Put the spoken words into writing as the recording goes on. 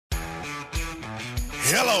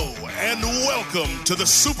Hello and welcome to the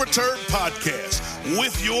Super Terb Podcast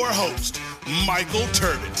with your host, Michael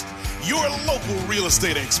Turbot, your local real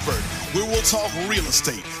estate expert, where we'll talk real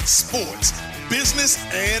estate, sports, business,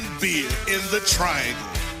 and beer in the Triangle.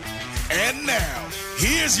 And now,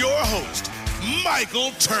 here's your host,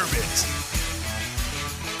 Michael Turbot.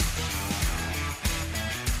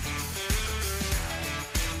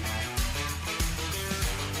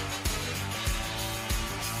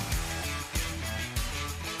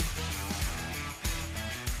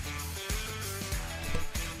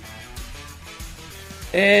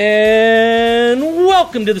 And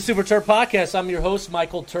welcome to the Super Terb Podcast. I'm your host,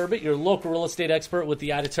 Michael Turbot, your local real estate expert with the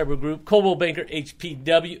Terb Group, Coldwell Banker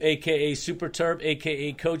HPW, a.k.a. Super Terb,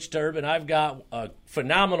 a.k.a. Coach Terb, and I've got a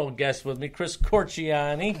phenomenal guest with me, Chris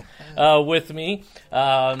Corchiani, with me.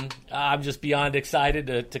 I'm just beyond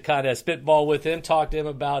excited to kind of spitball with him, talk to him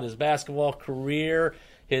about his basketball career,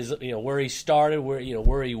 his, where he started, where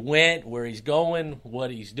he went, where he's going,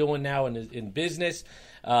 what he's doing now in business.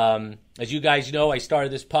 As you guys know, I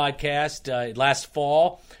started this podcast last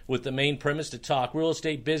fall with the main premise to talk real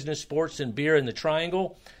estate, business, sports, and beer in the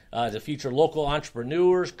Triangle, to feature local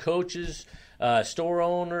entrepreneurs, coaches, store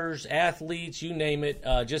owners, athletes, you name it,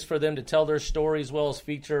 just for them to tell their story as well as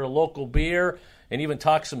feature a local beer and even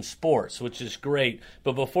talk some sports, which is great.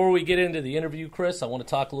 But before we get into the interview, Chris, I want to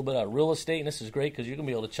talk a little bit about real estate, and this is great because you're going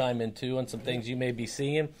to be able to chime in too on some things you may be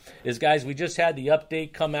seeing. Guys, we just had the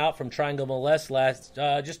update come out from Triangle MLS last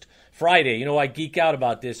just Friday. I geek out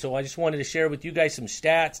about this, so I just wanted to share with you guys some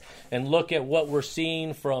stats and look at what we're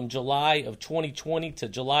seeing from July of 2020 to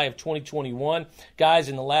July of 2021. Guys,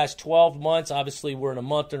 in the last 12 months, obviously we're in a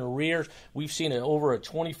month in arrears, we've seen over a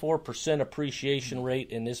 24% appreciation rate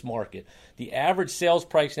in this market. The average sales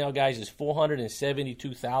price now, guys, is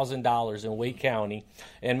 $472,000 in Wake County.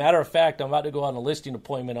 And matter of fact, I'm about to go on a listing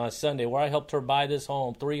appointment on Sunday where I helped her buy this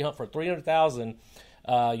home for $300,000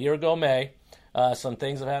 a year ago May. Some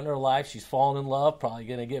things have happened in her life. She's fallen in love, probably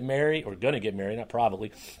going to get married, not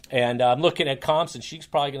probably. And I'm looking at comps, and she's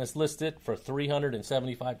probably going to list it for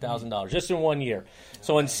 $375,000 just in 1 year.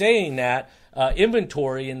 So in saying that,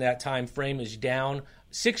 inventory in that time frame is down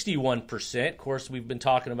 61%. Of course, we've been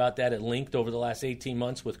talking about that at length over the last 18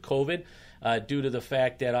 months with COVID, due to the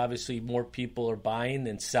fact that obviously more people are buying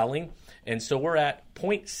than selling. And so we're at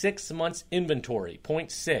 0.6 months inventory,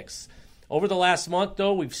 0.6. Over the last month,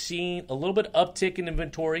 though, we've seen a little bit uptick in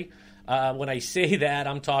inventory. When I say that,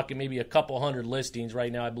 I'm talking maybe a couple hundred listings.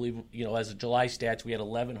 Right now, I believe, as of July stats, we had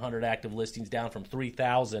 1,100 active listings, down from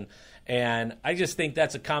 3,000. And I just think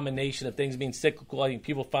that's a combination of things being cyclical. I think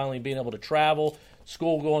people finally being able to travel,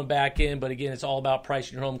 school going back in. But again, it's all about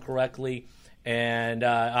pricing your home correctly. And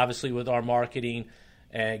obviously with our marketing,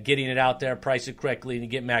 getting it out there, price it correctly, and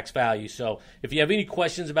get max value. So if you have any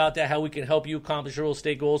questions about that, how we can help you accomplish your real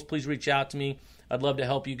estate goals, please reach out to me. I'd love to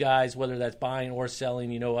help you guys, whether that's buying or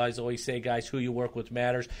selling. As I always say, guys, who you work with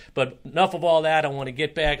matters. But enough of all that. I want to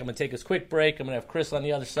get back. I'm going to take a quick break. I'm going to have Chris on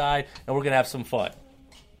the other side, and we're going to have some fun.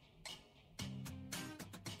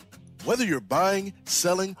 Whether you're buying,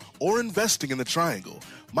 selling, or investing in the Triangle,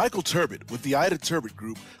 Michael Turbot with the Terb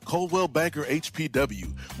Group, Coldwell Banker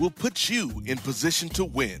HPW, will put you in position to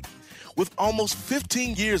win. With almost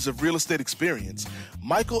 15 years of real estate experience,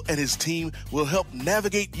 Michael and his team will help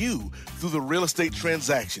navigate you through the real estate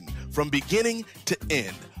transaction from beginning to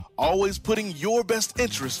end, always putting your best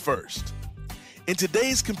interests first. In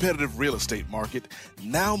today's competitive real estate market,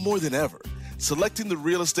 now more than ever, selecting the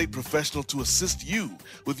real estate professional to assist you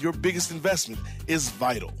with your biggest investment is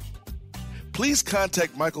vital. Please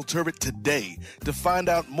contact Michael Turbot today to find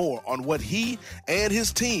out more on what he and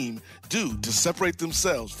his team do to separate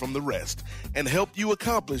themselves from the rest and help you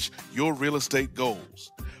accomplish your real estate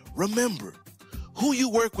goals. Remember, who you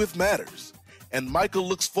work with matters, and Michael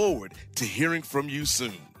looks forward to hearing from you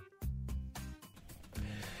soon.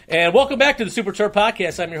 And welcome back to the Super Terb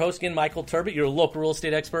Podcast. I'm your host again, Michael Turbot, your local real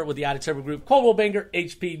estate expert with the Terb Group, Coldwell Banker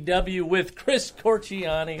HPW, with Chris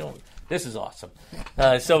Corchiani. This is awesome.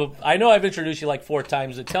 So I know I've introduced you like 4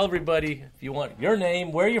 times. So tell everybody, if you want, your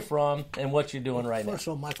name, where you're from, and what you're doing right now. First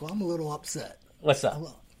of all, Michael, I'm a little upset. What's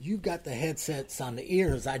up? You've got the headsets on the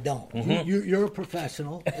ears. I don't. Mm-hmm. You're a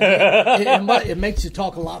professional. It makes you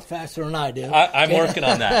talk a lot faster than I do. I'm working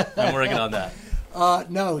on that.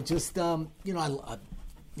 No, just I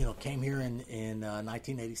came here in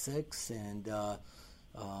 1986 and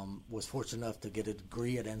was fortunate enough to get a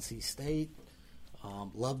degree at NC State.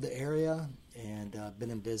 Love the area and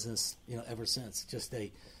been in business ever since. Just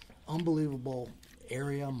a unbelievable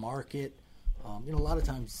area, market. A lot of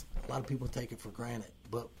times a lot of people take it for granted,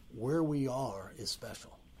 but where we are is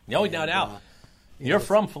special. No doubt. You're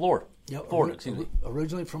from Florida. Yep, Florida, excuse me.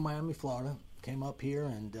 Originally from Miami, Florida. Came up here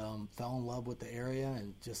and fell in love with the area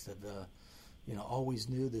and just had, always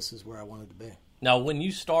knew this is where I wanted to be. Now, when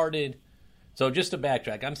you started, so just to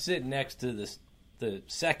backtrack, I'm sitting next to the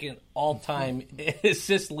second all-time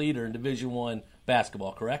assist leader in Division I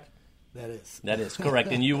basketball, correct? That is. That is correct.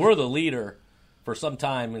 And you were the leader for some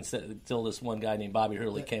time until this one guy named Bobby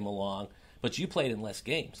Hurley came along. But you played in less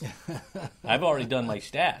games. I've already done my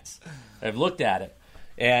stats. I've looked at it.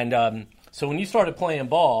 And so when you started playing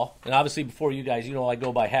ball, and obviously before you guys, I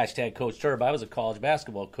go by hashtag Coach Terb. I was a college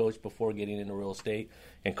basketball coach before getting into real estate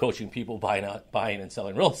and coaching people buying and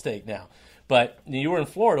selling real estate now. But you were in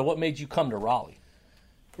Florida. What made you come to Raleigh?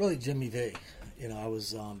 Really, Jimmy V. I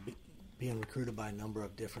was being recruited by a number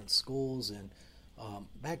of different schools, and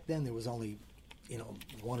back then there was only,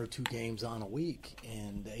 1 or 2 games on a week,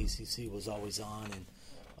 and the ACC was always on,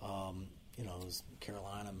 and it was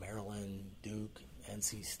Carolina, Maryland, Duke,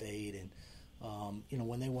 NC State, and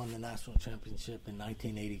when they won the national championship in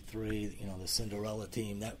 1983, the Cinderella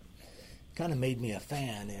team, that kind of made me a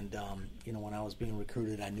fan. And when I was being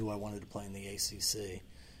recruited, I knew I wanted to play in the ACC,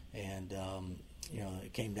 and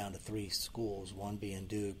it came down to 3 schools, one being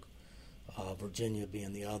Duke, Virginia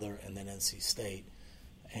being the other, and then NC State.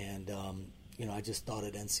 And I just thought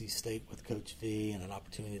at NC State with Coach V and an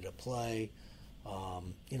opportunity to play. A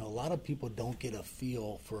lot of people don't get a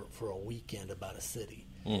feel for a weekend about a city.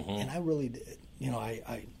 Mm-hmm. And I really did.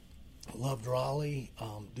 I loved Raleigh.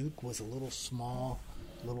 Duke was a little small,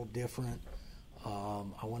 a little different.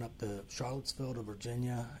 I went up to Charlottesville to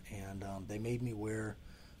Virginia, and they made me wear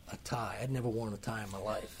a tie. I'd never worn a tie in my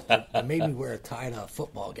life. They made me wear a tie to a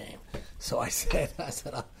football game. So I said,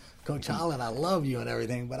 Coach Holland, I love you and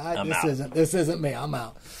everything, but this isn't me. I'm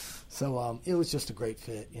out. So it was just a great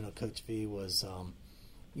fit. Coach V was,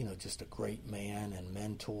 just a great man and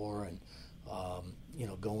mentor, and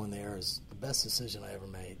going there is the best decision I ever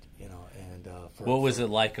made. And what was it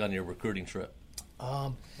like on your recruiting trip?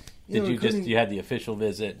 You had the official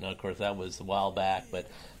visit, and of course that was a while back, but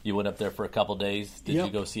you went up there for a couple days. Did you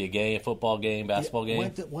go see a football game, basketball game?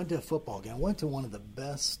 Went to a football game. Went to one of the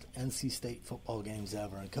best NC State football games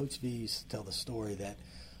ever, and Coach V used to tell the story that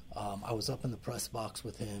I was up in the press box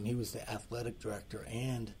with him. He was the athletic director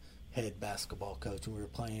and head basketball coach, and we were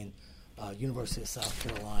playing University of South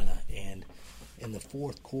Carolina. And in the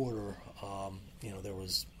fourth quarter, there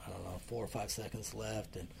was, 4 or 5 seconds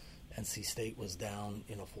left, and NC State was down,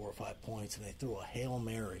 4 or 5 points, and they threw a Hail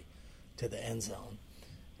Mary to the end zone.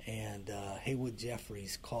 And Haywood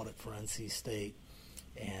Jeffries caught it for NC State,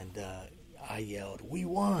 and I yelled, "We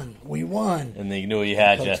won! We won!" And they knew he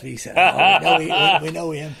had you. Coach V said, we know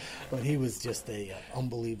him, but he was just a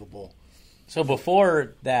unbelievable. So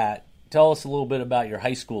before that, tell us a little bit about your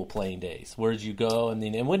high school playing days. Where did you go,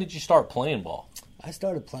 and when did you start playing ball? I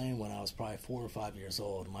started playing when I was probably 4 or 5 years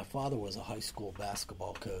old. My father was a high school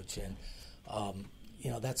basketball coach, and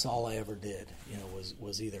that's all I ever did.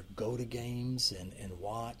 Was either go to games and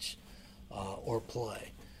watch or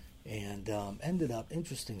play. And ended up,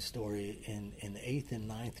 interesting story, in 8th and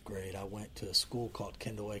 9th grade, I went to a school called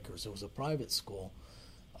Kendall Acres. It was a private school,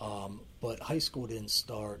 but high school didn't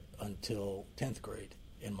start until 10th grade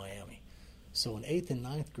in Miami. So in 8th and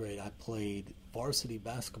 9th grade, I played varsity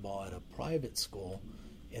basketball at a private school,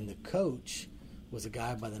 and the coach was a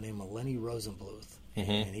guy by the name of Lenny Rosenbluth,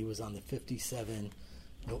 and he was on the 57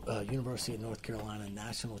 University of North Carolina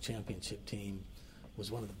national championship team. Was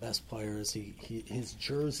one of the best players. His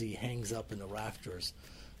jersey hangs up in the rafters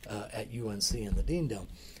at UNC in the Dean Dome.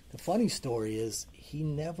 The funny story is he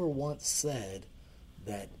never once said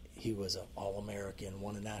that he was an All-American,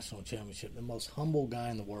 won a national championship, the most humble guy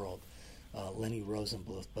in the world, Lenny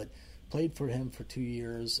Rosenbluth. But played for him for 2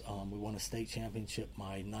 years. We won a state championship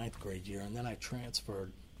my 9th grade year, and then I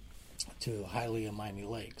transferred to Hialeah, Miami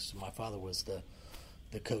Lakes. My father was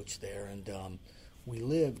the coach there, and we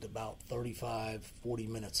lived about 35, 40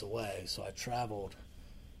 minutes away, so I traveled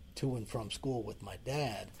to and from school with my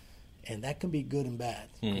dad, and that can be good and bad.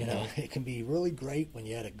 It can be really great when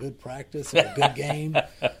you had a good practice and a good game,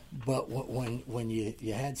 but when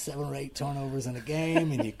you had 7 or 8 turnovers in a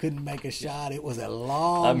game and you couldn't make a shot, it was a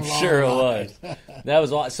long sure ride. It was. That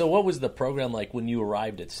was awesome. So what was the program like when you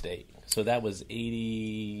arrived at State? So that was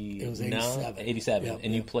 80. It was 87. 87, yep,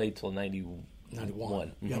 and you played till 91.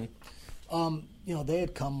 Mm-hmm. Yep. They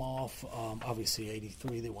had come off, obviously,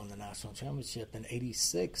 83, they won the national championship. In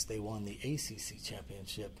 86, they won the ACC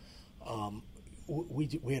championship.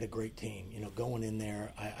 We had a great team. Going in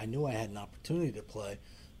there, I knew I had an opportunity to play,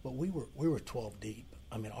 but we were 12 deep.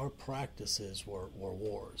 I mean, our practices were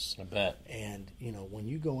wars. I bet. And, when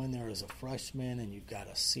you go in there as a freshman and you've got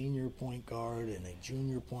a senior point guard and a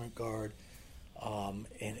junior point guard,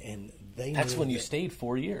 and they That's when you stayed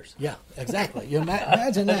 4 years. Yeah, exactly. You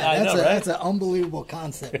imagine that. That's an unbelievable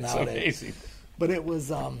concept nowadays. Amazing. But it was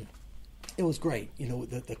great.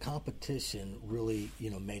 The competition really,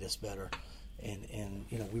 made us better. And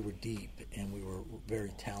we were deep and we were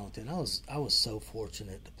very talented. And I was so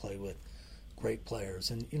fortunate to play with great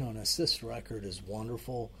players. And, an assist record is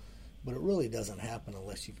wonderful, but it really doesn't happen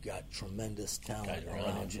unless you've got tremendous talent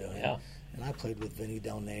around you. Yeah. And I played with Vinny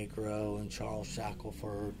Del Negro and Charles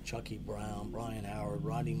Shackelford, Chucky Brown, Brian Howard,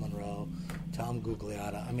 Rodney Monroe, Tom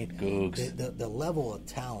Gugliotta. I mean, the level of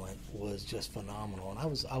talent was just phenomenal. And I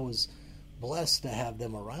was blessed to have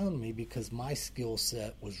them around me because my skill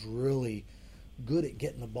set was really good at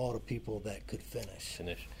getting the ball to people that could finish. And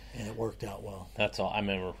it worked out well. That's all. I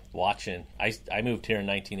remember watching. I moved here in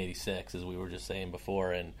 1986, as we were just saying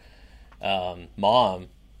before, and Mom,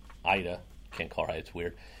 Ida, can't call her. It's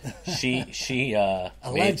weird. She a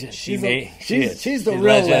legend. She's the real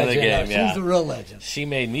legend. Of the game, yeah. She's the real legend. She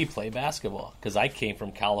made me play basketball because I came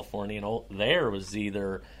from California, and there was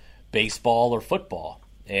either baseball or football.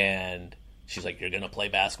 And she's like, "You're going to play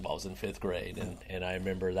basketball." I was in 5th grade, and I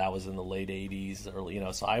remember that was in the late '80s, early.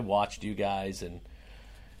 So I watched you guys, and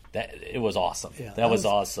it was awesome. Yeah, that was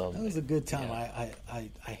awesome. That was a good time. Yeah.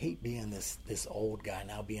 I hate being this old guy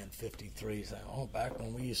now, being 53, saying, back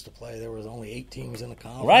when we used to play, there was only 8 teams in the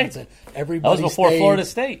conference. Right. And everybody that was before stayed. Florida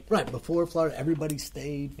State. Right, before Florida. Everybody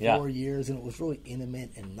stayed 4 Yeah. years, and it was really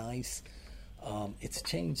intimate and nice. It's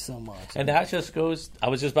changed so much. And that just goes – I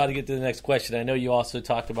was just about to get to the next question. I know you also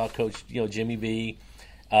talked about Coach Jimmy V.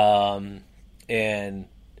 And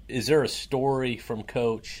is there a story from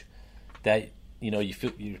Coach that – you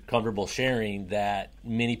feel you're comfortable sharing that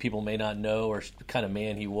many people may not know, or the kind of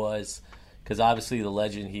man he was? Because obviously the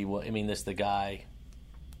legend he was. I mean, the guy,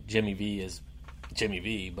 Jimmy V is Jimmy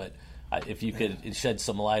V. But if you could shed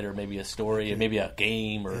some light, or maybe a story, or maybe a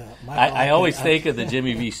game, or I always think of the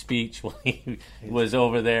Jimmy V speech when he was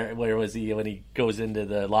over there. Where was he when he goes into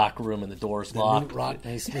the locker room and the door's locked? At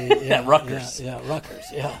Rutgers. Yeah,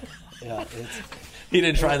 Rutgers. Yeah. He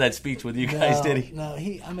didn't try that speech with you guys, did he? No,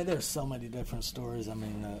 there's so many different stories,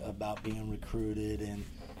 about being recruited and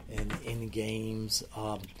in games.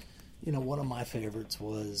 One of my favorites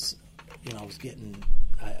was,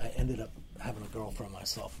 I ended up having a girlfriend my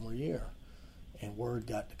sophomore year, and word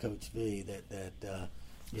got to Coach V that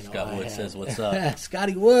Scott Wood says, "What's up?"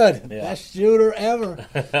 Scotty Wood, Yeah. best shooter ever.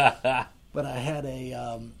 But I had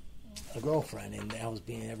a girlfriend, and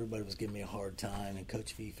everybody was giving me a hard time, and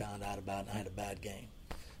Coach V found out about it, and I had a bad game.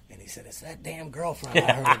 And he said, "It's that damn girlfriend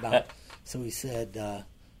I heard about." So he said,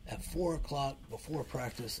 at 4 o'clock before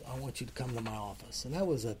practice, I want you to come to my office. And that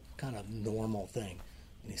was a kind of normal thing.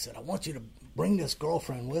 And he said, "I want you to bring this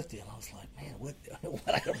girlfriend with you." And I was like, man, what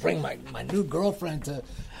I got to bring my new girlfriend to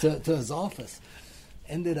his office.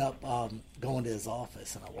 Ended up going to his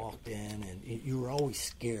office, and I walked in, and you were always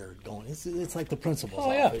scared going. It's like the principal's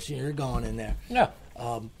office. You're going in there. Yeah.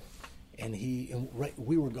 And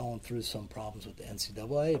we were going through some problems with the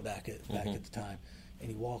NCAA back at the time. And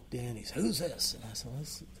he walked in. He said, "Who's this?" And I said,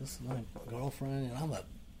 "This is my girlfriend." And I'm a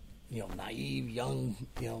naive young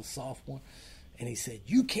sophomore. And he said,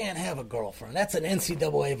 "You can't have a girlfriend. That's an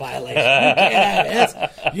NCAA violation. You can't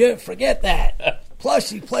have it. You forget that.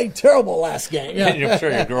 Plus, you played terrible last game." Yeah. I'm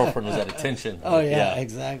sure your girlfriend was at attention. Oh, yeah.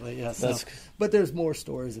 Exactly. Yeah. So, but there's more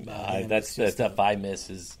stories about him. That's the stuff I miss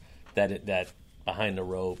is that behind the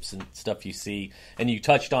ropes and stuff you see. And you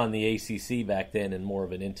touched on the ACC back then in more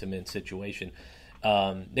of an intimate situation.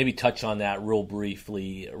 Maybe touch on that real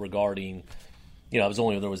briefly regarding, there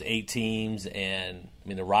was 8 teams, and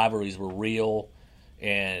the rivalries were real,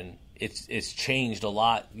 and it's changed a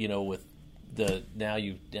lot, with now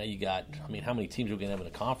you got, how many teams are going to have in a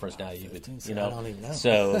conference now? I don't even know.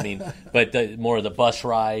 So but more of the bus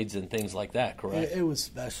rides and things like that, correct? It was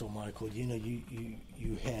special, Michael.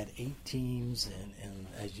 You had 8 teams, and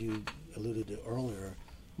as you alluded to earlier,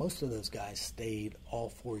 most of those guys stayed all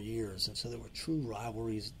 4 years, and so there were true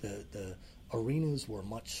rivalries. The arenas were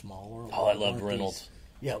much smaller. Oh, I loved Reynolds.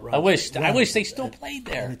 Yeah, I wish they still played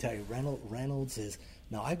there. Let me tell you, Reynolds is.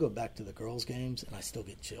 Now, I go back to the girls' games, and I still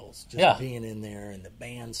get chills. Just being in there, and the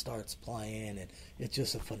band starts playing, and it's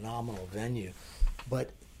just a phenomenal venue. But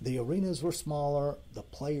the arenas were smaller. The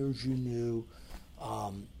players you knew.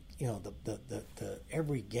 The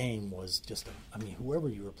every game was just, whoever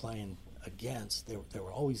you were playing against, they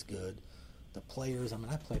were always good. The players,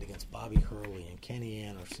 I played against Bobby Hurley and Kenny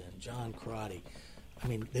Anderson, John Crotty, I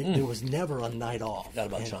mean, there was never a night off. Forgot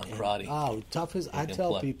about John Crotty. Toughest. I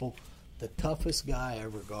tell people, the toughest guy I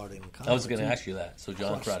ever guarded in college. I was going to ask you that. So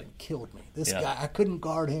John Crotty killed me. This guy, I couldn't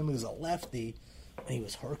guard him. He was a lefty, and he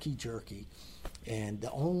was herky-jerky. And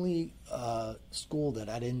the only school that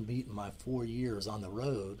I didn't beat in my 4 years on the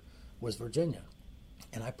road was Virginia.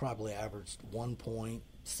 And I probably averaged 1 point,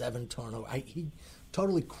 7 turnovers. He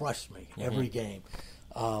totally crushed me every game.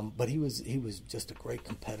 But he was just a great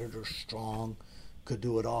competitor, strong, could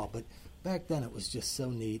do it all. But back then it was just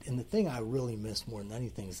so neat. And the thing I really missed more than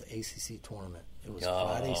anything is the ACC tournament. It was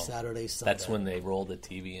Friday, Saturday, Sunday. That's when they rolled the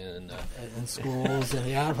TV in schools.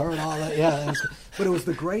 And I've heard all that. Yeah, but it was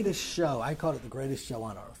the greatest show. I called it the greatest show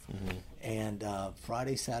on earth. And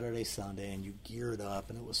Friday, Saturday, Sunday, and you geared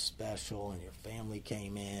up, and it was special. And your family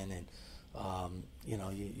came in, and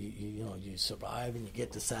you survive, and you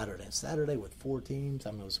get to Saturday. And Saturday with 4 teams,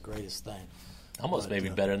 I mean, it was the greatest thing. Almost maybe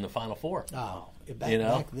better than the Final Four.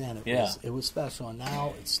 Back then it was special, and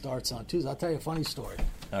now it starts on Tuesday. I'll tell you a funny story.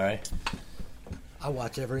 All right. I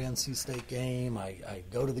watch every NC State game. I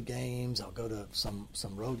go to the games. I'll go to some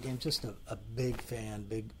road games. Just a big fan,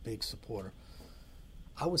 big supporter.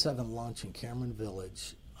 I was having lunch in Cameron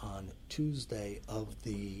Village on Tuesday of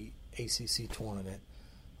the ACC tournament,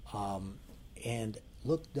 and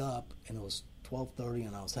looked up, and it was 12:30,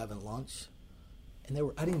 and I was having lunch. And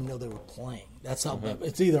I didn't even know they were playing. That's how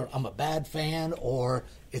it's either I'm a bad fan or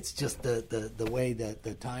it's just the way that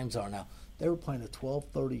the times are now. They were playing a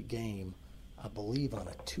 12:30 game, I believe, on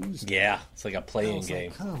a Tuesday. Yeah, it's like a playing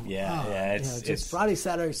game. Like, yeah. It's Friday,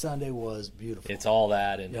 Saturday, Sunday was beautiful. It's all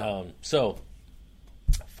that, and so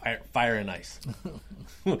fire and ice.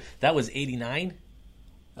 That was 89.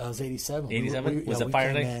 That was 87. 87 was it Fire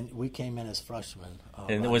and Ice? We came in as freshmen.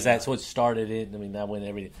 And was that so? It started in. I mean, that went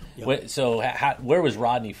everything. Yep. So, where was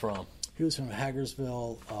Rodney from? He was from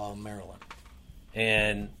Hagersville, Maryland.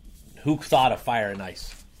 And who thought of Fire and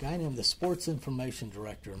Ice? A guy named the Sports Information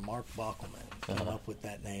Director, Mark Bockelman, came up with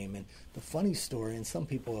that name. And the funny story, and some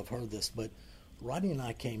people have heard this, but Rodney and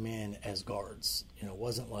I came in as guards. It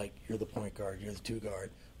wasn't like you're the point guard, you're the 2 guard.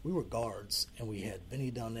 We were guards, and we had Vinny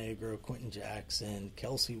Del Negro, Quentin Jackson,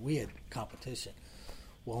 Kelsey. We had competition.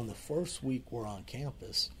 Well, in the first week we're on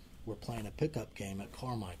campus, we're playing a pickup game at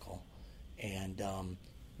Carmichael, and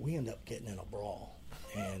we end up getting in a brawl.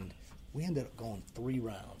 And we ended up going 3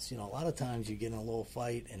 rounds. A lot of times you get in a little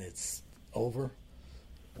fight and it's over.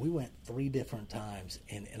 We went 3 different times,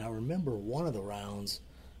 and I remember one of the rounds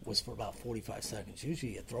was for about 45 seconds.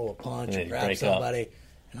 Usually you throw a punch and grab somebody.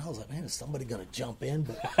 And I was like, man, is somebody going to jump in?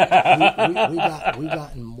 But we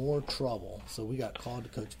got in more trouble. So we got called to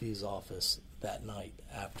Coach V's office that night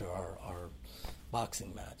after our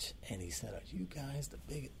boxing match. And he said, are you guys the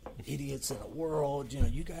big idiots in the world?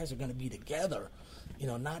 You guys are going to be together,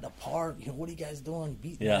 not apart. What are you guys doing?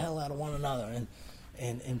 Beating the hell out of one another.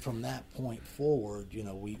 And from that point forward,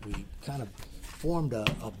 we kind of formed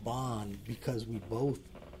a bond because we both,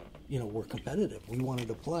 were competitive. We wanted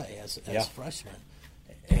to play as freshmen.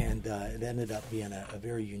 And it ended up being a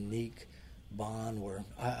very unique bond where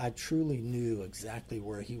I truly knew exactly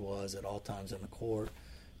where he was at all times on the court.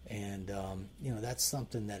 And, that's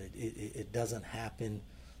something that it doesn't happen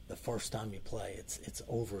the first time you play. It's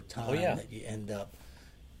over time that you end up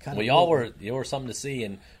kind of... Well, you were something to see.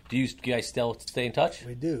 And do you guys still stay in touch?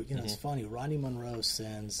 We do. It's funny. Rodney Monroe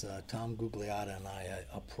sends Tom Gugliotta and I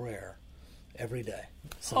a prayer every day.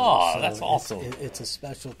 So that's awesome. It's a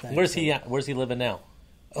special thing. Where's he living now?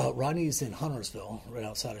 Rodney's in Huntersville, right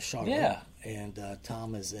outside of Charlotte. Yeah. And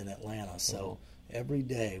Tom is in Atlanta. So every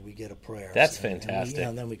day we get a prayer. That's fantastic.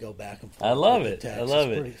 And then we go back and forth. I love it.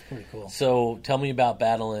 It's pretty cool. So tell me about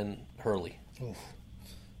battling Hurley. Oof.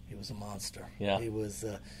 He was a monster. Yeah. He was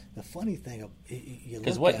the funny thing.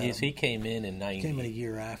 Because he came in 90. Came in a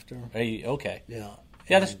year after. Okay. Yeah.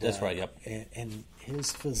 Yeah, that's right. Yep. And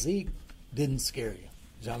his physique didn't scare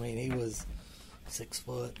you. I mean, he was 6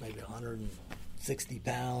 foot, maybe 160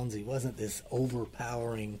 pounds. He wasn't this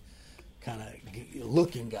overpowering kind of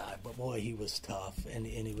looking guy, but boy, he was tough, and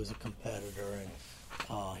he was a competitor,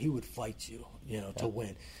 and he would fight you, to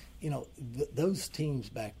win. Those teams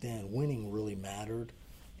back then, winning really mattered,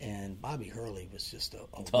 and Bobby Hurley was just a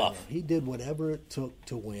winner. He did whatever it took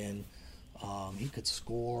to win. He could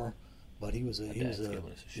score, but he was a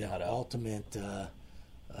ultimate.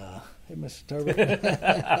 Hey, Mr.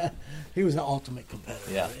 Terb. He was an ultimate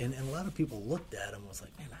competitor. Yeah. And a lot of people looked at him and was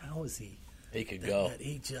like, man, how is he? He could go.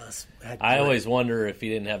 He just had I always wonder if he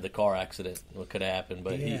didn't have the car accident, what could have happened.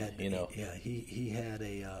 But he had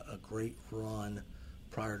a great run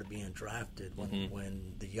prior to being drafted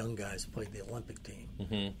when the young guys played the Olympic team,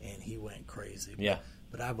 and he went crazy. Yeah.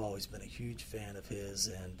 but I've always been a huge fan of his,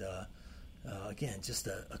 and again, just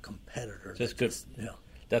a competitor. Just good.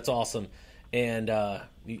 That's awesome. And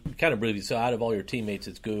you kind of really, so out of all your teammates,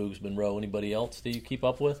 it's Googs, Monroe, anybody else that you keep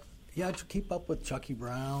up with? Yeah, I keep up with Chucky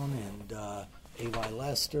Brown and A.Y.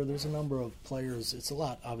 Lester. There's a number of players. It's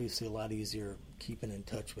obviously a lot easier keeping in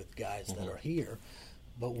touch with guys that are here.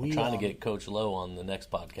 But we're trying to get Coach Lowe on the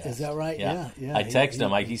next podcast. Is that right? Yeah. I texted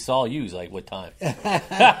him. He saw you. He's like, what time?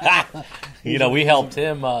 We helped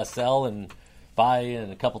him sell and buy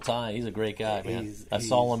in a couple times. He's a great guy, man. I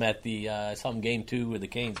saw him at the game 2 of the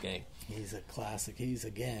Canes game. He's a classic. He's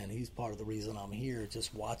part of the reason I'm here,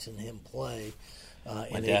 just watching him play.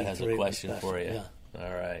 My dad has a question for you. Yeah.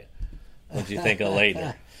 All right. What did you think of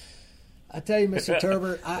Leitner? I tell you, Mr.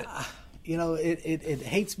 Turbert, it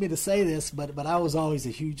hates me to say this, but I was always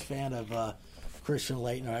a huge fan of Christian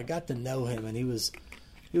Leitner. I got to know him, and he was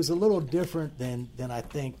a little different than I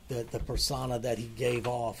think the persona that he gave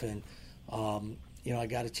off. And I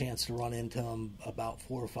got a chance to run into him about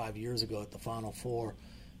 4 or 5 years ago at the Final Four,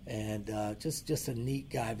 and just a neat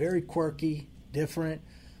guy, very quirky, different.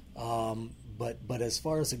 But as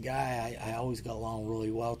far as a guy, I always got along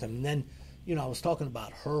really well with him. And then, I was talking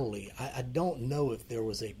about Hurley. I don't know if there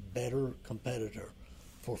was a better competitor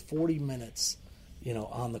for 40 minutes,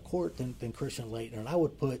 on the court than Christian Leitner. And I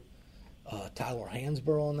would put Tyler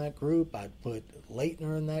Hansborough in that group. I'd put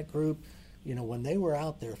Leitner in that group. When they were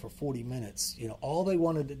out there for 40 minutes, all they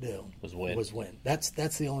wanted to do was win. That's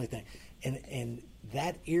the only thing. And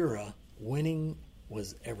that era, winning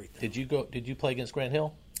was everything. Did you play against Grant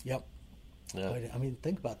Hill? Yep. Yeah. I mean,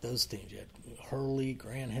 think about those teams. You had Hurley,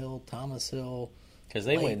 Grant Hill, Thomas Hill. Because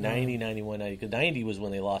they went 90, 91, 90. Because 90 was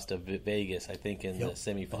when they lost to Vegas, I think, in the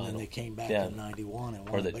semifinal. And then they came back in 91 and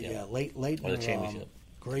won. Late or the championship.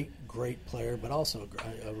 Great player, but also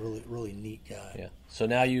a really, really neat guy. Yeah. So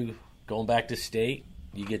now you, going back to state,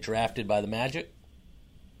 you get drafted by the Magic.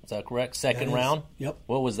 Is that correct? Second round? Yep.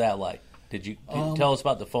 What was that like? Did you tell us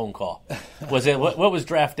about the phone call? Was it what was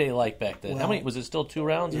draft day like back then? How many was it? Still 2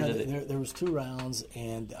 rounds? Yeah, there was 2 rounds,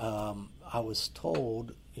 and I was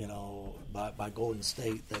told, by Golden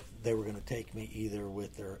State that they were going to take me either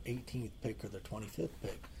with their 18th pick or their 25th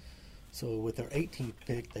pick. So with their 18th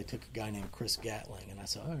pick, they took a guy named Chris Gatling, and I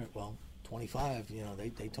said, all right, well, 25.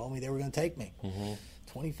 They told me they were going to take me.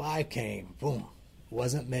 25 came, boom,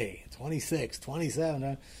 wasn't me. 26,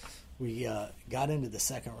 27. We got into the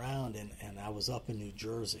second round, and I was up in New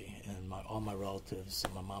Jersey, and all my relatives,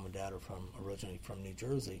 my mom and dad are originally from New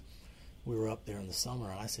Jersey. We were up there in the summer,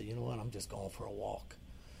 and I said, you know what, I'm just going for a walk.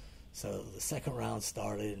 So the second round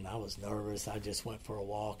started, and I was nervous. I just went for a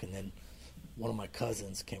walk, and then one of my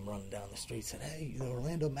cousins came running down the street and said, hey, the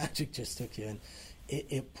Orlando Magic just took you. And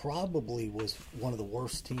it probably was one of the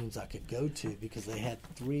worst teams I could go to because they had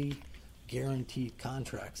 3 guaranteed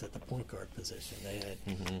contracts at the point guard position. They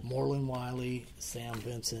had Moreland Wiley, Sam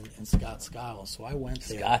Vincent, and Scott Skiles. So I went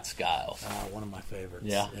there. Scott Skiles. One of my favorites.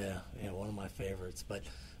 Yeah, one of my favorites. But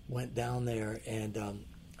went down there, and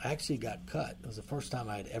I actually got cut. It was the first time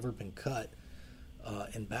I had ever been cut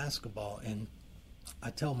in basketball. And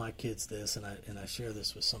I tell my kids this, and I share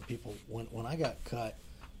this with some people. When I got cut,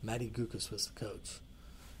 Matty Gukas was the coach.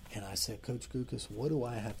 And I said, Coach Gukas, what do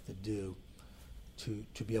I have to do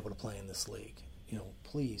to be able to play in this league?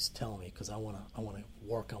 Please tell me, because I want to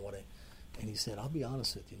work on what I. And he said, I'll be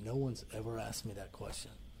honest with you, no one's ever asked me that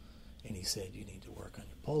question. And he said, you need to work on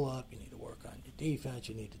your pull-up, you need to work on your defense,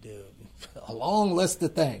 you need to do a long list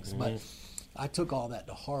of things. But I took all that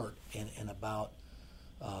to heart, and about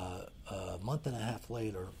a month and a half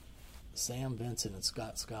later, Sam Vincent and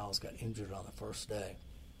Scott Skiles got injured on the first day.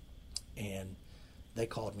 And they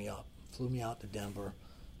called me up, flew me out to Denver,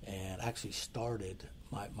 and actually started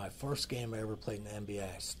my first game I ever played in the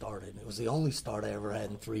NBA. I started. It was the only start I ever had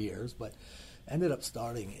in 3 years, but ended up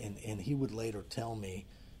starting. And he would later tell me,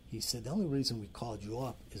 he said, the only reason we called you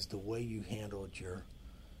up is the way you handled your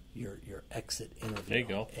exit interview. There you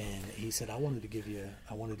go. And he said, I wanted to give you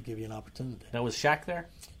an opportunity. Now, was Shaq there?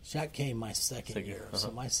 Shaq came my second year.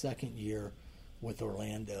 So my second year with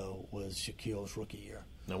Orlando was Shaquille's rookie year.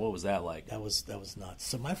 Now, what was that like? That was nuts.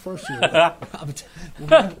 So my first year,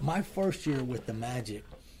 my first year with the Magic,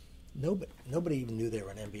 nobody even knew they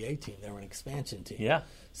were an NBA team. They were an expansion team. Yeah.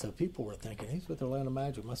 So people were thinking, he's with Orlando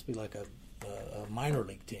Magic, must be like a minor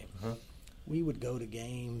league team. We would go to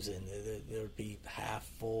games, and there would be half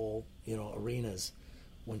full, arenas.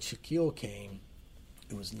 When Shaquille came,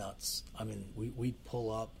 it was nuts. I mean, we'd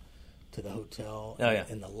pull up to the hotel,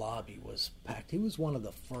 and the lobby was packed. He was one of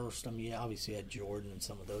the first. I mean, obviously had Jordan and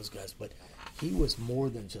some of those guys, but he was more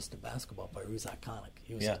than just a basketball player. He was iconic.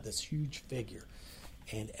 He was this huge figure.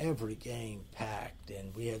 and every game packed,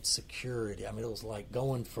 and we had security. I mean, it was like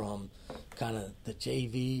going from kind of the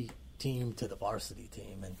JV team to the varsity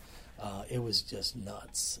team, and it was just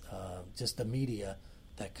nuts. Just the media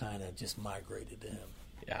that kind of just migrated to him.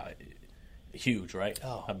 Yeah, huge, right?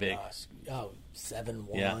 Oh, how big? Gosh. Oh, 7'1".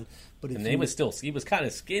 Yeah. But and he was kind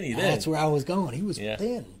of skinny then. That's where I was going. He was Yeah.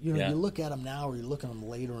 thin. You know, Yeah. you look at him now, or you look at him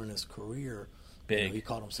later in his career. Big. You know, he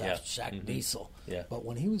called himself Shaq Diesel. Yeah. But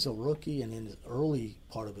when he was a rookie and in his early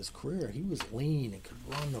part of his career, he was lean and could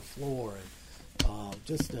run the floor, and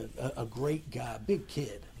just a great guy, big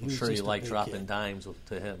kid. I'm sure you like dropping dimes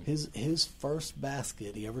to him. His first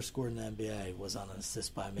basket he ever scored in the NBA was on an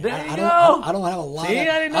assist by me. There I you don't have a lot. See, of,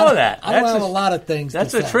 I didn't know that. I don't have a lot of things.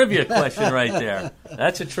 That's to a say. trivia question right there.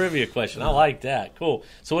 That's a trivia question. I like that. Cool.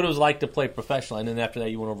 So what it was like to play professionally, and then after that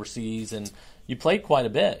you went overseas and you played quite a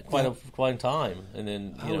bit, quite a time, and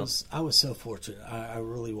then I was so fortunate. I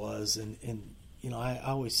really was, and you know, I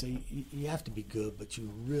always say you have to be good, but you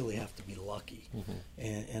really have to be lucky.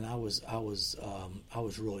 Mm-hmm. And I was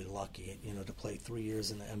really lucky, you know, to play 3 years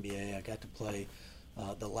in the NBA. I got to play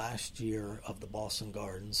the last year of the Boston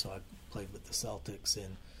Garden, so I played with the Celtics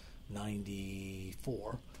in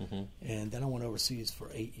 '94, and then I went overseas for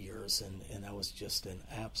 8 years, and that was just an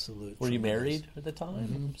absolute. Were you married at the time?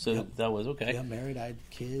 Mm-hmm. So that was okay. Yeah, married. I had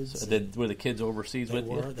kids. So were the kids overseas with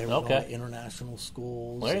you? They were going to international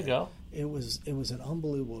schools. There you go. It was an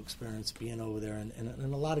unbelievable experience being over there, and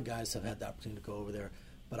a lot of guys have had the opportunity to go over there,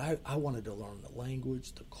 but I wanted to learn the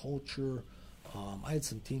language, the culture. I had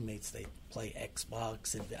some teammates, they play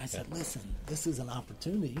Xbox, and I said, listen, this is an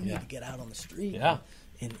opportunity. You need to get out on the street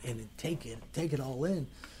and take it all in.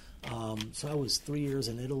 So I was 3 years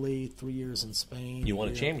in Italy, 3 years in Spain. You won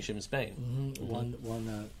a championship in Spain. Mm-hmm. Won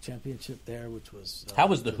a championship there, which was... How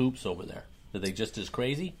was the hoops over there? Are they just as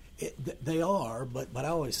crazy? They are, but I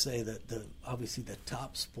always say that obviously the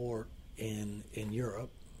top sport in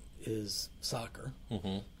Europe is soccer.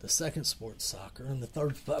 Mm-hmm. The second sport's soccer, and the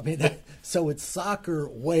third. I mean, so it's soccer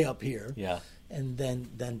way up here. Yeah. And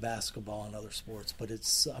then basketball and other sports, but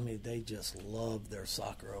they just love their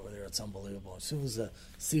soccer over there. It's unbelievable. As soon as the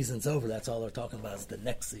season's over, that's all they're talking about is the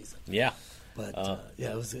next season. Yeah. But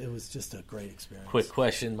it was just a great experience. Quick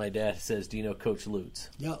question: my dad says, "Do you know Coach Lutz?"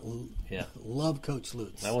 Yeah. Love Coach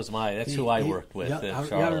Lutz. That's who I worked with in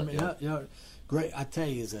Charlotte. Yeah. Great, I tell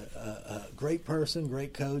you, he's a great person,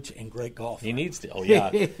 great coach, and great golfer. He needs to. Oh yeah,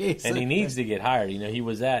 and he needs to get hired. You know, he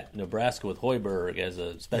was at Nebraska with Hoiberg as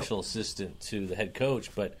a special assistant to the head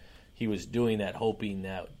coach, but he was doing that hoping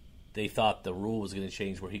that they thought the rule was going to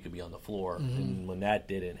change where he could be on the floor. Mm-hmm. And when that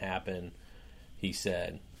didn't happen, he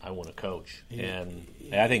said, "I want to coach." And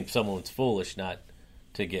I think someone's foolish not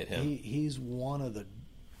to get him. He's one of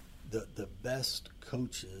the best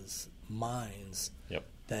coaches, minds. Yep.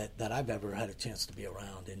 That I've ever had a chance to be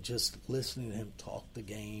around, and just listening to him talk the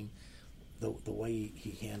game, the way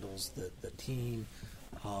he handles the team,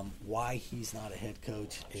 why he's not a head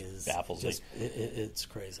coach is baffles me. It's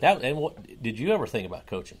crazy. And did you ever think about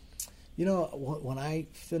coaching? You know, when I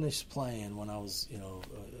finished playing, when I was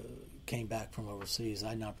came back from overseas, I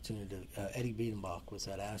had an opportunity to. Eddie Biedenbach was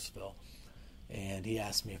at Asheville, and he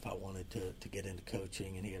asked me if I wanted to get into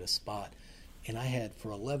coaching, and he had a spot, and I had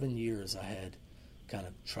for 11 years I had kind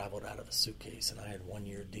of traveled out of a suitcase, and I had 1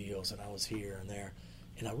 year deals, and I was here and there,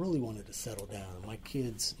 and I really wanted to settle down. And my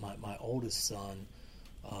kids, my oldest son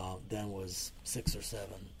then was 6 or 7,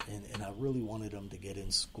 and I really wanted them to get in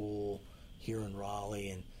school here in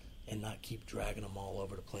Raleigh and not keep dragging them all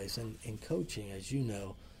over the place. And in coaching, as you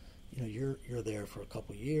know, you're there for a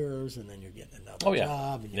couple of years, and then you're getting another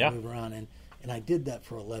job, and you move around. And I did that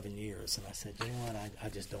for 11 years, and I said, you know what, I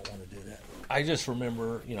just don't want to do that. I just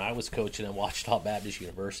remember, I was coaching at Ouachita Baptist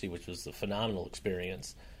University, which was a phenomenal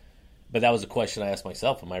experience. But that was a question I asked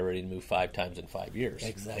myself, am I ready to move 5 times in 5 years?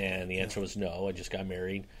 Exactly. And the answer was no. I just got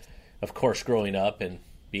married. Of course, growing up and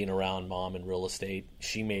being around mom in real estate,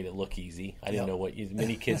 she made it look easy. I didn't know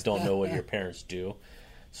many kids don't know what your parents do.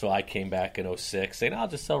 So I came back in 2006 saying, I'll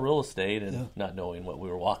just sell real estate, and not knowing what we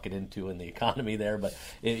were walking into in the economy there. But,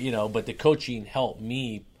 but the coaching helped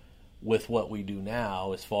me with what we do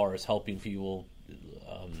now as far as helping people,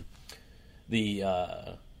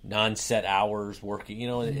 the non-set hours working,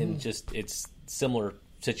 and just it's similar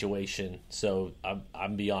situation. So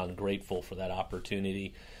I'm beyond grateful for that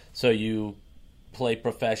opportunity. So you play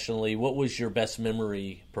professionally. What was your best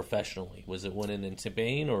memory professionally? Was it winning in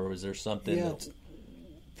Spain, or was there something that's...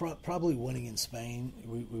 Probably winning in Spain.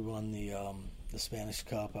 We won the Spanish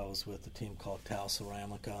Cup. I was with a team called Tal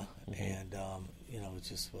Ceramica, and it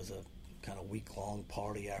just was a kind of week-long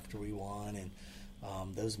party after we won, and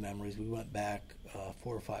those memories. We went back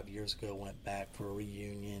 4 or 5 years ago. Went back for a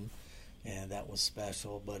reunion, and that was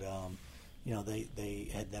special. But they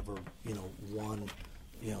had never won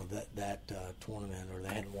that tournament, or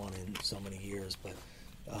they hadn't won in so many years. But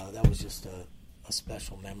that was just a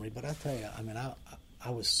special memory. But I tell you, I mean, I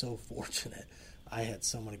was so fortunate. I had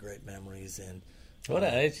so many great memories, and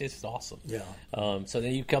it's just awesome. Yeah. So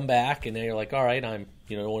then you come back, and then you're like, all right, I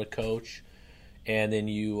want to coach, and then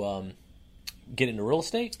you get into real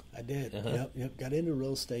estate. I did. Uh-huh. Yep. Got into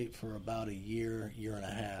real estate for about a year and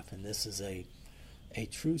a half, and this is a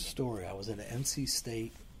true story. I was at an NC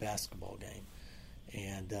State basketball game,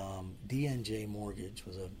 and D&J Mortgage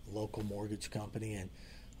was a local mortgage company, and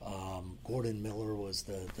Gordon Miller was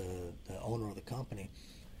the owner of the company.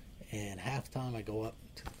 And halftime, I go up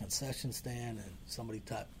to the concession stand, and somebody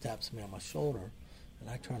taps me on my shoulder, and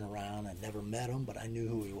I turn around. I never met him, but I knew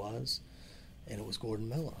who he was, and it was Gordon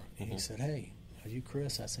Miller. And he said, "Hey, are you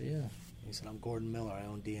Chris?" I said, "Yeah." He said, "I'm Gordon Miller. I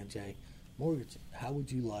own D&J Mortgage. How would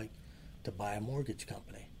you like to buy a mortgage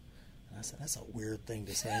company?" And I said, "That's a weird thing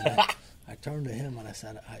to say." And I turned to him, and I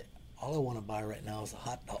said, all I want to buy right now is a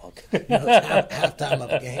hot dog. It's halftime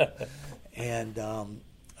of a game. And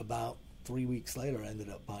about 3 weeks later, I ended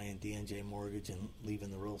up buying D&J Mortgage and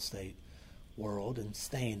leaving the real estate world and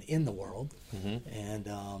staying in the world. And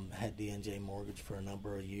had D&J Mortgage for a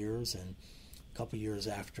number of years. And a couple of years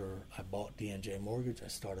after I bought D&J Mortgage, I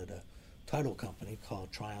started a title company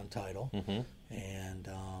called Tryon Title. And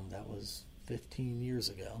that was 15 years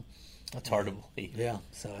ago. That's hard to believe. Yeah,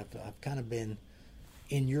 so I've kind of been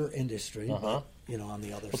in your industry, but, on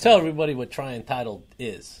the other side. Tell everybody what Tryon Title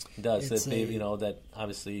does. It's that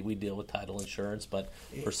obviously we deal with title insurance, but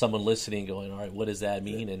for someone listening going, all right, what does that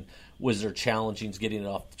mean? And was there challenges getting it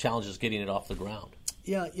off the ground?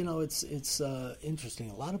 Yeah, it's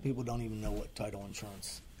interesting. A lot of people don't even know what title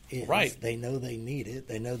insurance is. Right. They know they need it.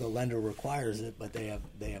 They know the lender requires it, but they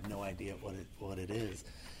have no idea what it is.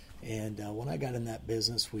 And when I got in that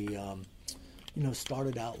business, we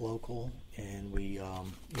started out local, and we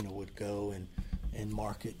would go and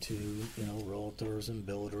market to realtors and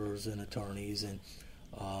builders and attorneys, and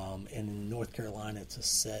in North Carolina it's a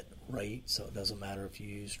set rate, so it doesn't matter if you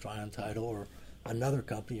use Tryon Title or another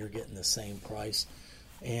company, you're getting the same price.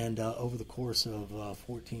 And over the course of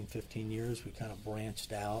 14, 15 years, we kind of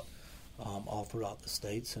branched out all throughout the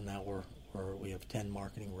state. So now we have 10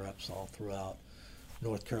 marketing reps all throughout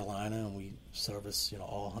North Carolina, and we service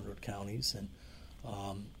all 100 counties. And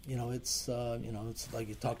it's like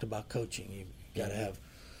you talked about coaching. You've got to have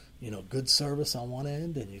good service on one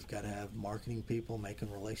end, and you've got to have marketing people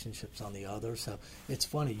making relationships on the other. So it's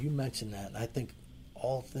funny you mentioned that, and I think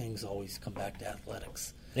all things always come back to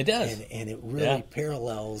athletics. It does, and it really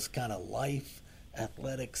parallels kind of life,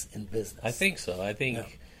 athletics, and business. I think so. I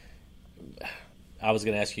think I was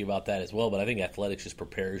going to ask you about that as well, but I think athletics just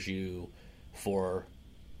prepares you for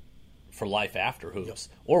life after hoops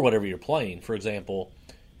or whatever you're playing. For example,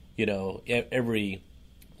 every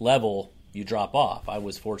level you drop off. I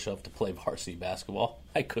was fortunate enough to play varsity basketball.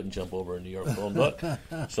 I couldn't jump over a New York phone book,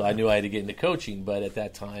 so I knew I had to get into coaching. But at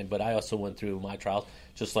that time, I also went through my trials,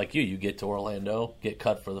 just like you. You get to Orlando, get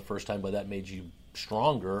cut for the first time, but that made you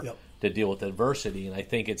stronger to deal with adversity. And I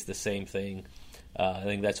think it's the same thing. I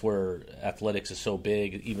think that's where athletics is so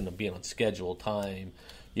big, even being on schedule, time,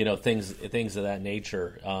 things of that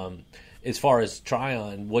nature. As far as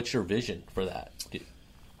Tryon, what's your vision for that?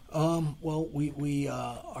 Well, we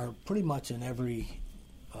are pretty much in every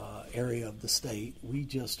area of the state. We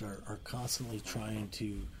just are constantly trying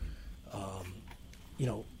to,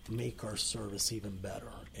 make our service even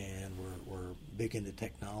better. And we're big into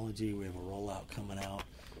technology. We have a rollout coming out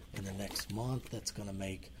in the next month that's going to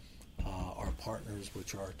make our partners,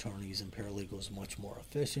 which are attorneys and paralegals, much more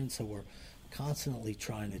efficient. So we're constantly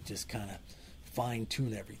trying to just kind of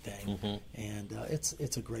fine-tune everything. And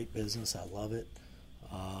it's a great business. I love it.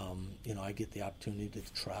 I get the opportunity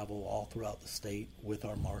to travel all throughout the state with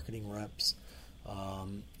our marketing reps,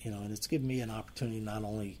 and it's given me an opportunity not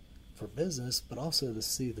only for business, but also to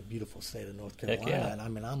see the beautiful state of North Carolina. And I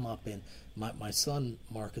mean, I'm up in, my son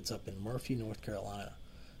markets up in Murphy, North Carolina,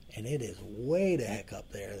 and it is way the heck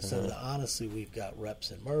up there. So honestly, we've got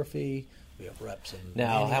reps in Murphy, we have reps in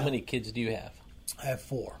Now, how many kids do you have? I have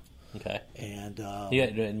 4. Okay. And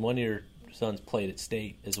and one of your sons played at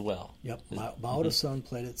State as well. Yep. My oldest son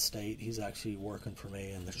played at State. He's actually working for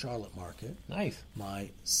me in the Charlotte market. Nice. My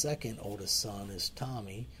second oldest son is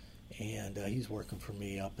Tommy, and he's working for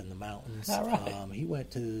me up in the mountains. All right. He went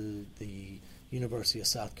to the University of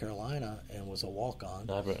South Carolina and was a walk-on.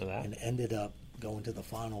 I've read that. And ended up going to the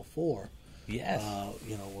Final Four. Yes.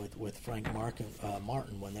 With Frank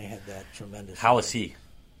Martin when they had that tremendous. How is he?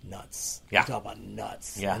 Nuts. Yeah. You talk about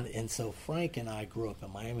nuts. Yeah. And so Frank and I grew up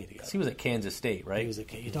in Miami together. He was at Kansas State, right? He was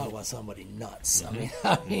you talk about somebody nuts.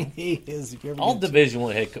 I mean, he is. If you ever all Division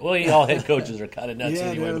I head all head coaches are kind of nuts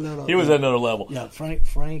anyway. He was at another level. Yeah,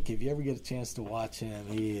 Frank. If you ever get a chance to watch him,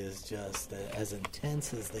 he is just as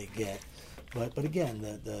intense as they get. But again,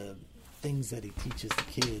 the things that he teaches the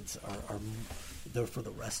kids are they're for the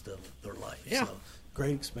rest of their life. Yeah. So,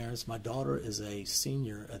 great experience. My daughter is a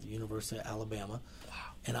senior at the University of Alabama. Wow.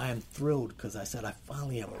 And I am thrilled because I said I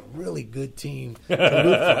finally have a really good team to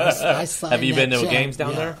root for. I signed have you been to check. games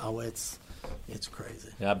down there? Oh, it's crazy.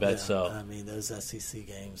 Yeah, I bet so. I mean, those SEC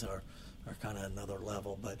games are kind of another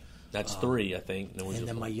level. But that's 3, I think. And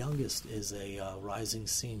then my youngest is a rising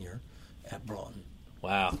senior at Broughton.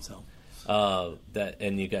 Wow. So.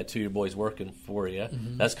 And you got 2 of your boys working for you.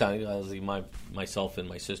 Mm-hmm. That's kind of myself and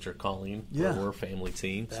my sister Colleen. Yeah. We're a family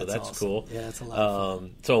team, so that's awesome. Cool. Yeah, it's a lot of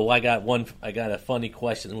fun. So I got a funny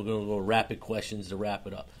question. We're going to go rapid questions to wrap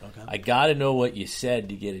it up. Okay. I got to know what you said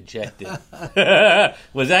to get ejected.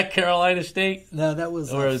 Was that Carolina State? No, that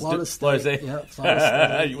was Florida State. Florida State. Yeah,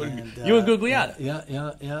 Florida State. you and Gugliotta.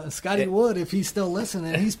 Yeah. And Scotty Wood, if he's still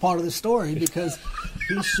listening, he's part of the story because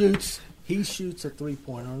he shoots a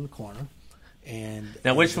 3-pointer in the corner.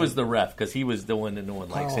 Now, which was the ref? Because he was the one that no one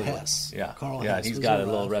likes. Carl Hess. Yeah, Carl yeah, Hess he's was got the a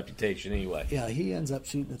little ref. reputation anyway. Yeah, he ends up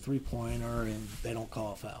shooting a 3-pointer, and they don't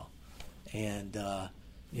call a foul. And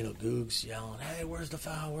Googs yelling, "Hey, where's the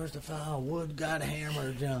foul? Where's the foul?" Wood got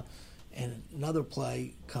hammered. And another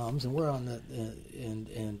play comes, and we're on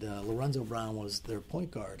and Lorenzo Brown was their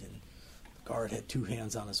point guard, and the guard had 2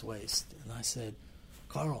 hands on his waist, and I said,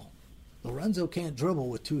 "Carl, Lorenzo can't dribble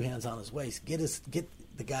with 2 hands on his waist. Get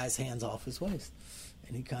the guy's hands off his waist."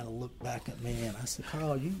 And he kind of looked back at me, and I said,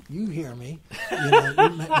 "Carl, you hear me?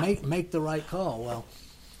 You make the right call." Well,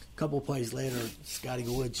 a couple of plays later, Scotty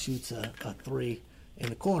Wood shoots a 3 in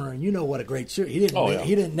the corner, and you know what a great shooter. He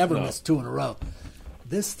didn't never miss 2 in a row.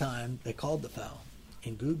 This time they called the foul,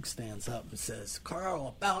 and Goog stands up and says,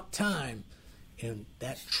 "Carl, about time." And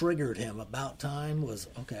that triggered him. About time was,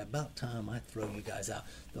 okay, about time I throw you guys out.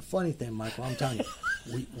 The funny thing, Michael, I'm telling you,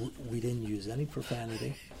 we didn't use any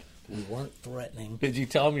profanity. We weren't threatening. Did you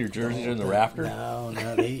tell him your jerseys are in the rafter? No.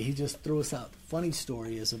 He just threw us out. The funny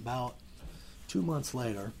story is about 2 months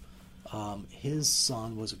later, his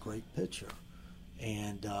son was a great pitcher.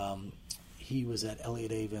 And he was at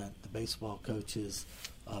Elliott Avent, the baseball coach's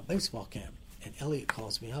baseball camp. And Elliott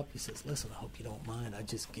calls me up. He says, "Listen, I hope you don't mind. I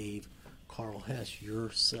just gave Carl Hess your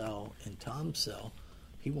cell and Tom's cell.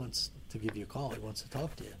 He wants to give you a call. He wants to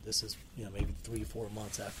talk to you." This is maybe 3 or 4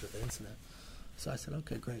 months after the incident. So I said,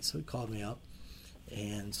 "Okay, great." So he called me up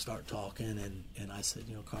and start talking, and I said,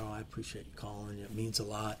 "Carl, I appreciate you calling. It means a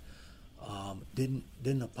lot."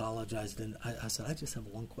 Didn't apologize. I said, "I just have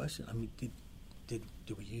one question. I mean, did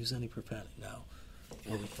we use any profanity?" "No."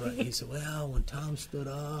 He said, "Well, when Tom stood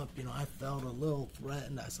up, I felt a little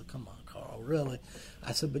threatened." I said, "Come on, Carl, really?"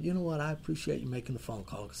 I said, "But you know what? I appreciate you making the phone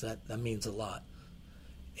call because that means a lot."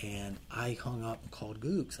 And I hung up and called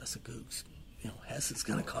Googs. I said, "Googs, Hess is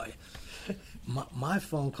going to call you." My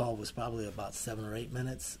phone call was probably about 7 or 8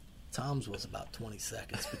 minutes. Tom's was about 20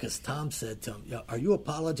 seconds because Tom said to him, "Are you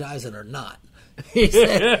apologizing or not?" He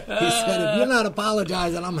said, "If you're not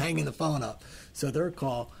apologizing, I'm hanging the phone up." So their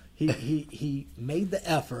call. He made the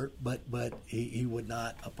effort, but he would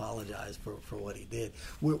not apologize for what he did.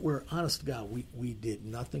 We're honest to God, we did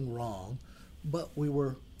nothing wrong, but we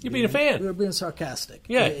were. You're being a fan. We were being sarcastic.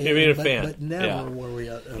 Yeah, you're being a fan. But never were we.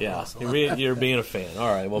 You're being a fan. All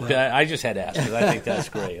right. Well, I just had to ask because I think that's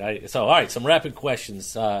great. All right, some rapid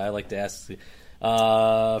questions I like to ask.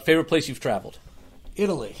 Favorite place you've traveled?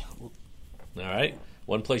 Italy. All right.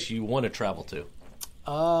 One place you want to travel to?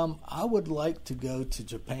 I would like to go to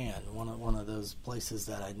Japan. One of those places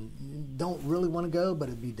that I don't really want to go, but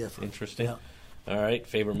it'd be different. Interesting. Yeah. All right.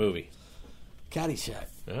 Favorite movie? Caddyshack.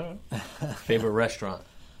 All right. Favorite restaurant?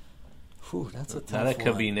 Whew, that's a tough now that one.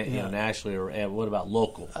 could be nationally or what about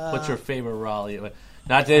local? What's your favorite Raleigh?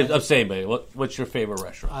 Not that I'm saying, but what's your favorite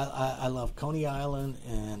restaurant? I love Coney Island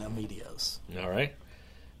and Amedio's. All right.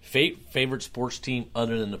 Favorite sports team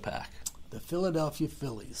other than the Pack? The Philadelphia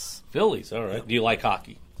Phillies. Phillies, all right. Yep. Do you like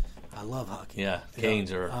hockey? I love hockey. Yeah,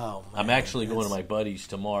 Canes are. Oh, man. I'm actually going to my buddies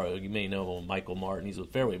tomorrow. You may know him, Michael Martin. He's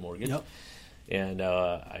with Fairway Mortgage. Yep. And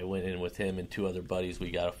I went in with him and 2 other buddies. We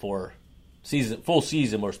got a full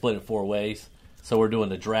season. We're split it 4 ways. So we're doing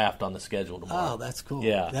the draft on the schedule tomorrow. Oh, that's cool.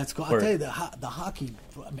 Yeah, that's cool. I tell you, the hockey.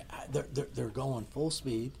 I mean, they're going full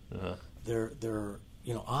speed. Uh-huh. They're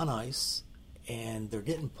on ice, and they're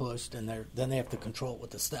getting pushed, and then they have to control it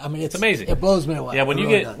with the staff. I mean, it's amazing. It blows me away. Yeah,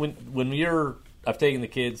 when I've taken the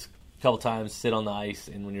kids a couple times, sit on the ice,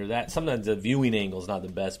 and when you're sometimes the viewing angle is not the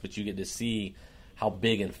best, but you get to see how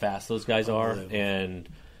big and fast those guys are, and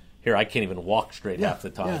here I can't even walk straight half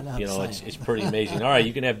the time. It's pretty amazing. All right,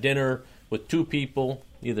 you can have dinner with 2 people,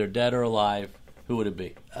 either dead or alive. Who would it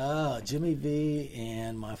be? Jimmy V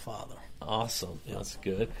and my father. Awesome. Yeah. That's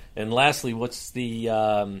good. And lastly, what's the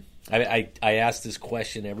I asked this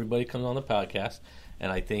question. Everybody comes on the podcast,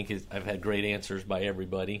 and I think I've had great answers by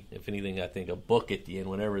everybody. If anything, I think a book at the end,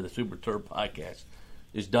 whenever the Super Terb Podcast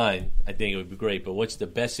is done, I think it would be great. But what's the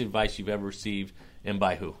best advice you've ever received, and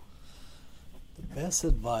by who? The best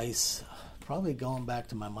advice, probably going back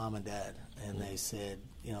to my mom and dad, and they said,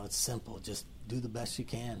 it's simple. Just do the best you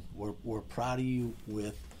can. We're proud of you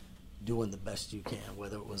with doing the best you can,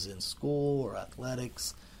 whether it was in school or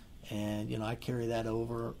athletics. And I carry that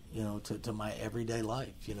over to my everyday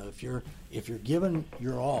life. If you're giving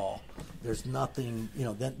your all, there's nothing,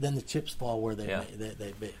 then the chips fall where they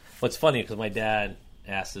be. Well, it's funny because my dad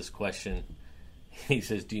asked this question. He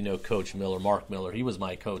says, do you know Coach Miller, Mark Miller? He was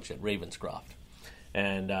my coach at Ravenscroft,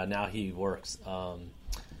 and now he works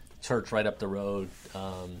church right up the road,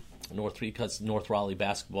 North Raleigh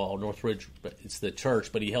basketball, Northridge. But it's the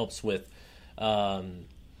church, but he helps with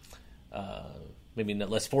maybe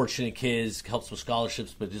less fortunate kids, helps with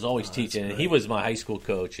scholarships, but is always teaching. And he was my high school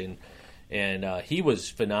coach, and he was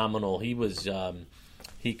phenomenal.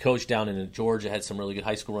 He coached down in Georgia, had some really good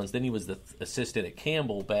high school runs. Then he was the assistant at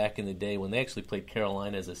Campbell back in the day when they actually played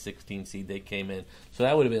Carolina as a 16 seed. They came in. So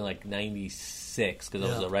that would have been like 96 because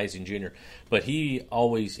I was a rising junior. But he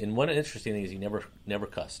always, and one interesting thing is he never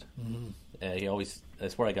cussed. Mm-hmm. He always,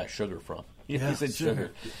 that's where I got sugar from. He said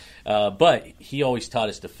sugar. But he always taught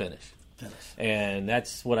us to finish. And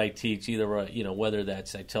that's what I teach, either, whether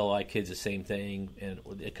that's, I tell my kids the same thing, and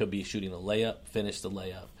it could be shooting a layup, finish the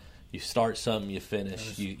layup. You start something, you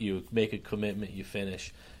finish. You make a commitment, you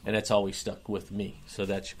finish. And that's always stuck with me. So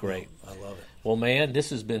that's great. I love it. Well, man,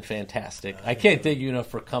 this has been fantastic. I can't thank you enough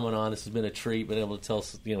for coming on. This has been a treat, being able to tell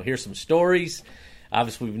us, hear some stories.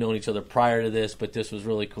 Obviously, we've known each other prior to this, but this was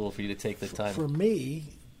really cool for you to take the time. For me,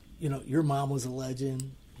 your mom was a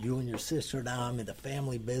legend. You and your sister, now I'm in the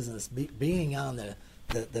family business. Being on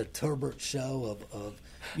the Turbert show of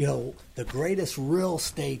the greatest real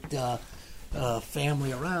estate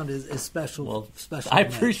family around is special. Well, special. I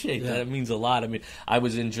appreciate that. It means a lot. I mean, I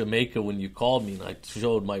was in Jamaica when you called me, and I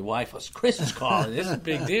showed my wife. Chris is calling. This is a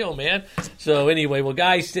big deal, man. So anyway, well,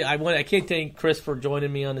 guys, I can't thank Chris for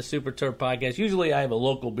joining me on the Super Terb Podcast. Usually, I have a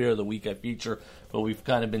local beer of the week I feature, but we've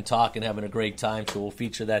kind of been talking, having a great time, so we'll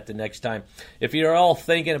feature that the next time. If you're all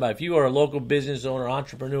thinking about, if you are a local business owner,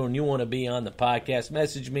 entrepreneur, and you want to be on the podcast,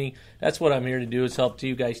 message me. That's what I'm here to do, is help to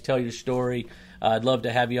you guys tell your story. I'd love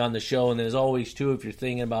to have you on the show. And then as always, too, if you're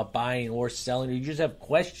thinking about buying or selling, or you just have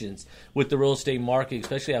questions with the real estate market,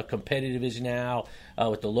 especially how competitive it is now,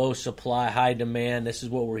 with the low supply, high demand, this is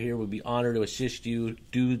what we're here. We'd be honored to assist you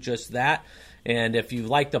do just that. And if you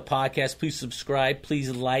like the podcast, please subscribe. Please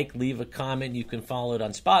leave a comment. You can follow it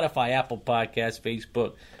on Spotify, Apple Podcasts,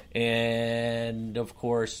 Facebook, and, of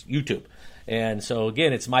course, YouTube. And so,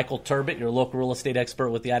 again, it's Michael Turbot, your local real estate expert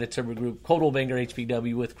with the Turbot Group, Coldwell Banker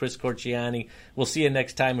HPW with Chris Corchiani. We'll see you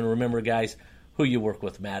next time. And remember, guys, who you work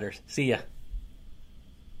with matters. See ya.